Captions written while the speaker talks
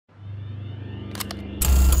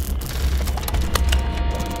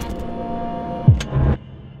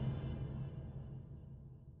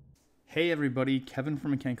Hey everybody, Kevin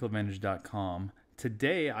from mechanicalaadvantage.com.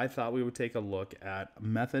 Today I thought we would take a look at a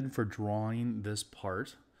method for drawing this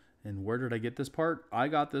part. And where did I get this part? I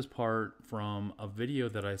got this part from a video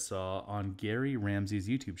that I saw on Gary Ramsey's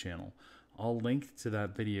YouTube channel. I'll link to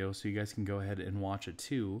that video so you guys can go ahead and watch it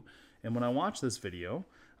too. And when I watched this video,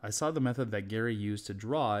 I saw the method that Gary used to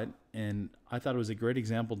draw it, and I thought it was a great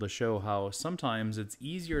example to show how sometimes it's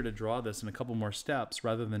easier to draw this in a couple more steps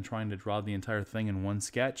rather than trying to draw the entire thing in one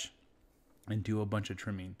sketch and do a bunch of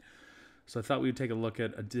trimming. So I thought we would take a look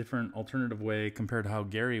at a different alternative way compared to how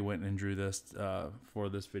Gary went and drew this for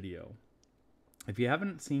this video. If you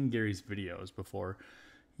haven't seen Gary's videos before,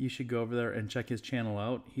 you should go over there and check his channel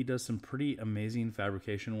out. He does some pretty amazing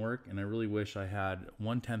fabrication work, and I really wish I had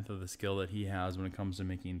 1/10 of the skill that he has when it comes to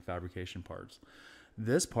making fabrication parts.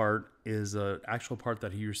 This part is an actual part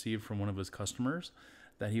that he received from one of his customers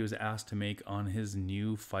that he was asked to make on his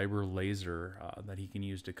new fiber laser that he can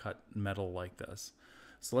use to cut metal like this.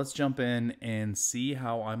 So let's jump in and see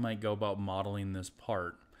how I might go about modeling this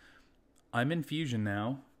part. I'm in Fusion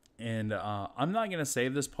now, and I'm not going to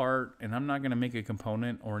save this part, and I'm not going to make a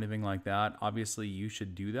component or anything like that. Obviously, you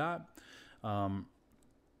should do that.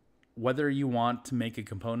 Whether you want to make a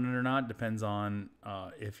component or not depends on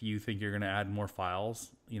if you think you're going to add more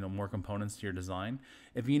files, more components to your design.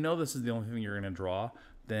 If you know this is the only thing you're going to draw,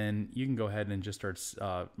 then you can go ahead and just start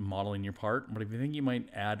modeling your part. But if you think you might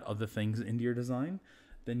add other things into your design,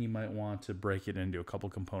 then you might want to break it into a couple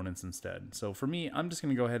components instead. So for me, I'm just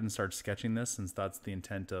going to go ahead and start sketching this, since that's the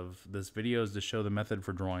intent of this video, is to show the method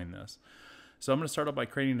for drawing this. So I'm going to start out by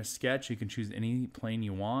creating a sketch. You can choose any plane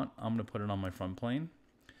you want. I'm going to put it on my front plane.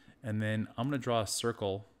 And then I'm going to draw a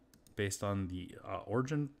circle based on the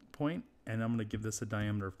origin point, and I'm going to give this a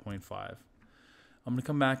diameter of 0.5. I'm going to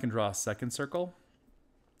come back and draw a second circle,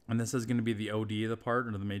 and this is going to be the OD of the part,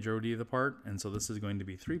 or the major OD of the part, and so this is going to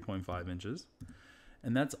be 3.5 inches.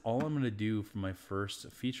 And that's all I'm going to do for my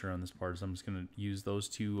first feature on this part. Is I'm just going to use those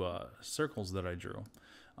two circles that I drew.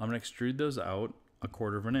 I'm going to extrude those out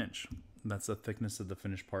 1/4 inch. That's the thickness of the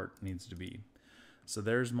finished part needs to be. So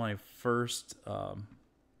there's my first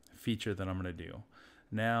feature that I'm going to do.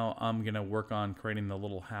 Now I'm going to work on creating the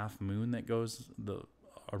little half moon that goes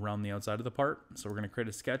around the outside of the part. So we're going to create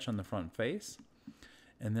a sketch on the front face,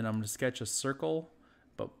 and then I'm going to sketch a circle.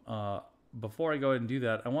 But before I go ahead and do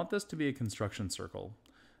that, I want this to be a construction circle.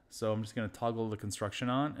 So I'm just going to toggle the construction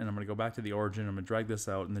on, and I'm going to go back to the origin. I'm going to drag this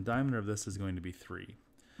out, and the diameter of this is going to be 3.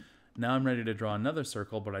 Now I'm ready to draw another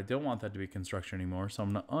circle, but I don't want that to be construction anymore, so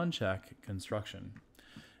I'm going to uncheck construction.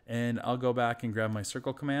 And I'll go back and grab my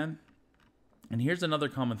circle command. And here's another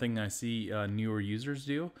common thing I see newer users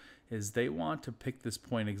do, is they want to pick this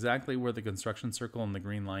point exactly where the construction circle and the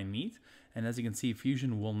green line meet. And as you can see,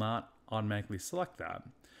 Fusion will not automatically select that.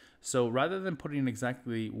 So rather than putting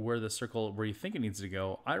exactly where the circle, where you think it needs to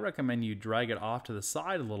go, I recommend you drag it off to the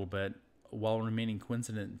side a little bit while remaining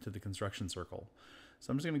coincident to the construction circle.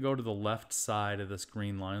 So I'm just going to go to the left side of this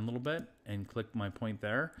green line a little bit and click my point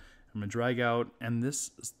there. I'm going to drag out, and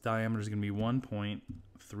this diameter is going to be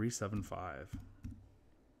 1.375.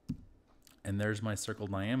 And there's my circle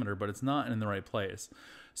diameter, but it's not in the right place.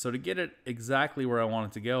 So to get it exactly where I want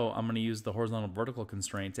it to go, I'm going to use the horizontal vertical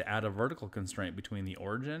constraint to add a vertical constraint between the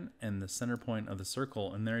origin and the center point of the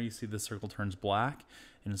circle. And there you see the circle turns black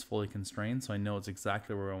and is fully constrained, so I know it's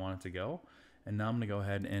exactly where I want it to go. And now I'm going to go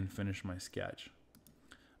ahead and finish my sketch.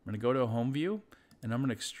 I'm going to go to a home view, and I'm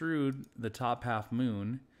going to extrude the top half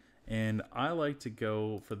moon. And I like to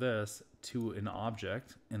go for this to an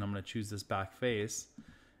object, and I'm going to choose this back face,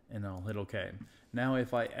 and I'll hit OK. Now,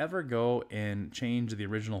 if I ever go and change the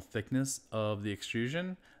original thickness of the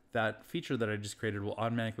extrusion, that feature that I just created will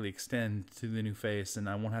automatically extend to the new face, and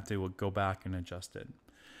I won't have to go back and adjust it.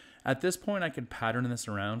 At this point, I could pattern this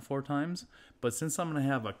around 4 times, but since I'm going to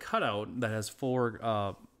have a cutout that has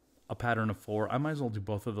a pattern of 4, I might as well do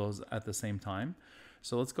both of those at the same time.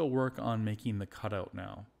 So let's go work on making the cutout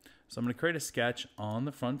now. So I'm going to create a sketch on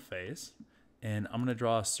the front face, and I'm going to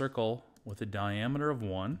draw a circle with a diameter of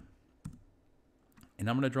 1, and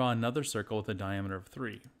I'm going to draw another circle with a diameter of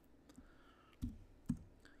 3.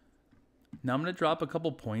 Now I'm going to drop a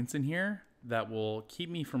couple points in here that will keep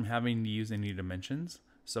me from having to use any dimensions.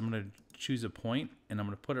 So I'm going to choose a point, and I'm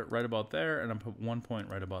going to put it right about there, and I'm going to put 1 point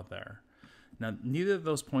right about there. Now, neither of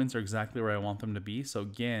those points are exactly where I want them to be, so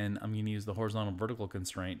again, I'm going to use the horizontal vertical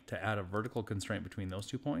constraint to add a vertical constraint between those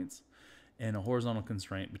 2 points and a horizontal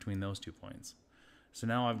constraint between those 2 points. So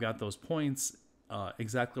now I've got those points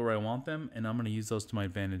exactly where I want them, and I'm going to use those to my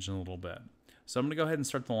advantage in a little bit. So I'm going to go ahead and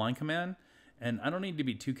start the line command, And I don't need to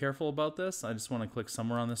be too careful about this. I just want to click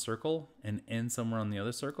somewhere on the circle and end somewhere on the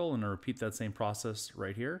other circle, and I'll repeat that same process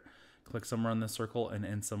right here click somewhere on this circle, and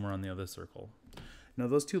end somewhere on the other circle. Now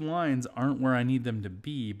those two lines aren't where I need them to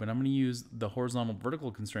be, but I'm going to use the horizontal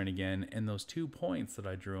vertical constraint again and those 2 points that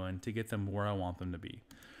I drew in to get them where I want them to be.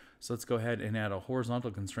 So let's go ahead and add a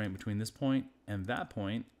horizontal constraint between this point, and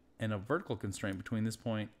a vertical constraint between this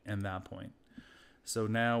point and that point. So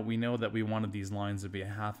now we know that we wanted these lines to be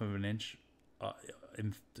 1/2 of an inch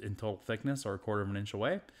in total thickness, or 1/4 of an inch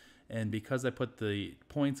away. And because I put the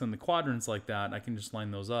points in the quadrants like that, I can just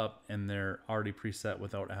line those up and they're already preset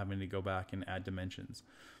without having to go back and add dimensions.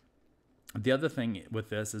 The other thing with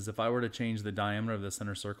this is if I were to change the diameter of the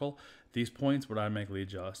center circle, these points would automatically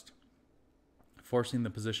adjust, forcing the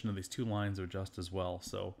position of these 2 lines to adjust as well.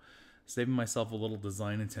 So saving myself a little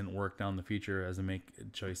design intent work down the future as I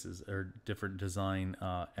make choices or different design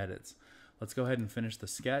edits. Let's go ahead and finish the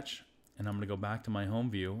sketch. And I'm going to go back to my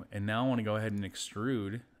home view, and now I want to go ahead and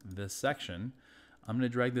extrude this section. I'm going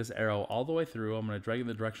to drag this arrow all the way through. I'm going to drag it in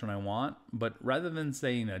the direction I want, but rather than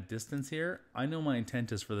saying a distance here, I know my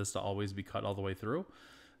intent is for this to always be cut all the way through.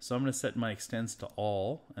 So I'm going to set my extents to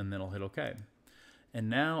all, and then I'll hit OK. And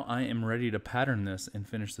now I am ready to pattern this and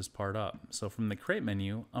finish this part up. So from the create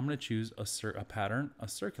menu, I'm going to choose a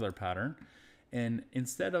circular pattern. And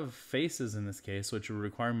instead of faces in this case, which would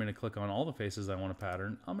require me to click on all the faces I want to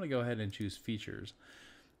pattern, I'm going to go ahead and choose features.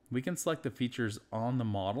 We can select the features on the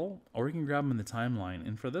model, or we can grab them in the timeline.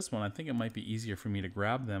 And for this one, I think it might be easier for me to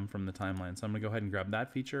grab them from the timeline. So I'm going to go ahead and grab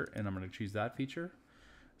that feature, and I'm going to choose that feature.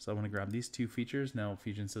 So I'm going to grab these 2 features. Now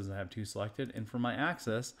Fusion says I have 2 selected. And for my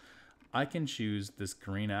axis, I can choose this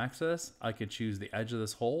green axis. I could choose the edge of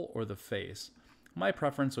this hole or the face. My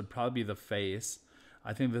preference would probably be the face.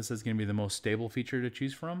 I think this is going to be the most stable feature to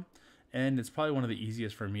choose from, and it's probably one of the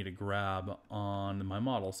easiest for me to grab on my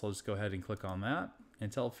model. So I'll just go ahead and click on that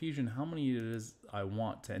and tell Fusion how many it is I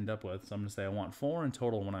want to end up with. So I'm going to say I want 4 in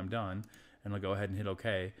total when I'm done, and I'll go ahead and hit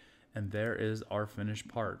OK. And there is our finished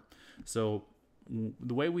part. So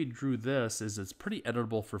the way we drew this is it's pretty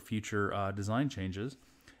editable for future design changes.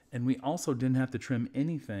 And we also didn't have to trim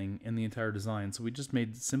anything in the entire design. So we just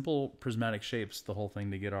made simple prismatic shapes the whole thing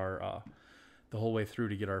to get our the whole way through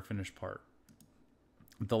to get our finished part.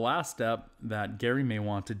 The last step that Gary may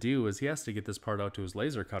want to do is he has to get this part out to his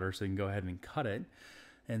laser cutter so he can go ahead and cut it.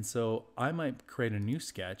 And so I might create a new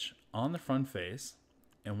sketch on the front face.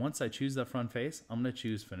 And once I choose that front face, I'm going to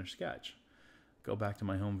choose Finish Sketch. Go back to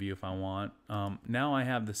my home view if I want. Now I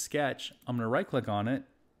have the sketch. I'm going to right click on it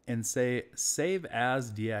and say Save as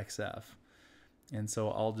DXF. And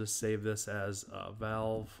so I'll just save this as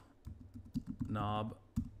valve knob,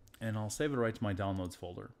 and I'll save it right to my downloads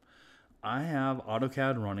folder. I have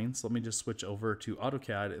AutoCAD running, so let me just switch over to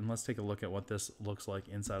AutoCAD and let's take a look at what this looks like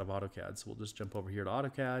inside of AutoCAD. So we'll just jump over here to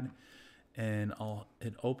AutoCAD and I'll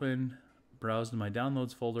hit open, browse to my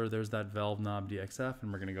downloads folder. There's that valve knob DXF,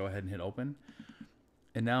 and we're going to go ahead and hit open.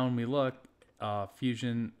 And now when we look,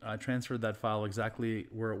 Fusion transferred that file exactly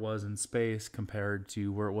where it was in space compared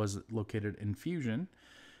to where it was located in Fusion.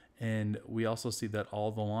 And we also see that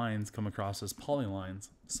all the lines come across as polylines.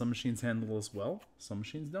 Some machines handle this well, some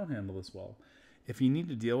machines don't handle this well. If you need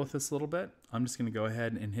to deal with this a little bit, I'm just going to go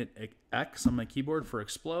ahead and hit X on my keyboard for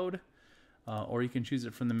explode, or you can choose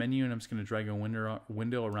it from the menu, and I'm just going to drag a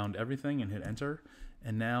window around everything and hit enter.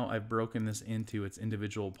 And now I've broken this into its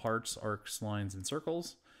individual parts, arcs, lines, and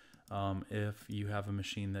circles, if you have a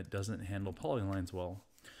machine that doesn't handle polylines well.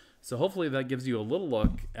 So hopefully that gives you a little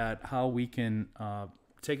look at how we can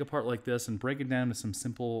take a part like this and break it down to some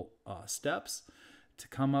simple steps to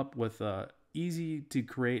come up with a easy to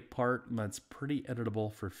create part that's pretty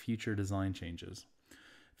editable for future design changes.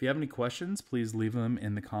 If you have any questions, please leave them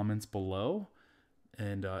in the comments below.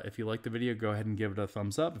 And if you like the video, go ahead and give it a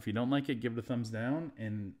thumbs up. If you don't like it, give it a thumbs down.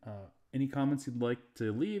 And any comments you'd like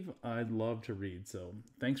to leave, I'd love to read. So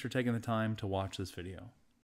thanks for taking the time to watch this video.